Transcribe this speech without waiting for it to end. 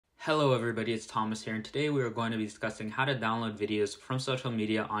Hello everybody, it's Thomas here, and today we are going to be discussing how to download videos from social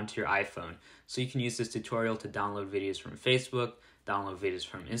media onto your iPhone. So you can use this tutorial to download videos from Facebook, download videos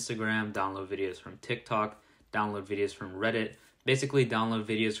from Instagram, download videos from TikTok, download videos from Reddit, basically download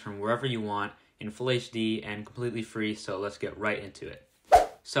videos from wherever you want in full HD and completely free, so let's get right into it.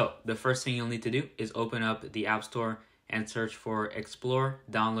 So the first thing you'll need to do is open up the App Store and search for Explore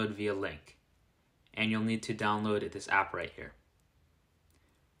Download Via Link. And you'll need to download this app right here.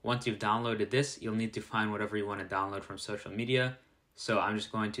 Once you've downloaded this, you'll need to find whatever you want to download from social media. So I'm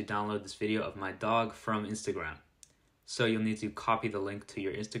just going to download this video of my dog from Instagram. So you'll need to copy the link to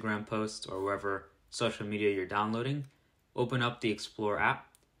your Instagram post or wherever social media you're downloading. Open up the Explore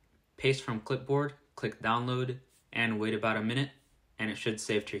app, paste from clipboard, click download, and wait about a minute, and it should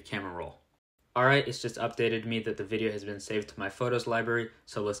save to your camera roll. Alright, it's just updated me that the video has been saved to my photos library,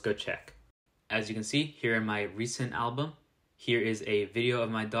 so let's go check. As you can see, here in my recent album, here is a video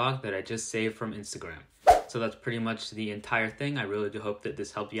of my dog that I just saved from Instagram. So that's pretty much the entire thing. I really do hope that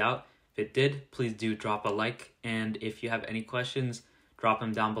this helped you out. If it did, please do drop a like. And if you have any questions, drop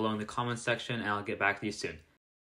them down below in the comments section and I'll get back to you soon.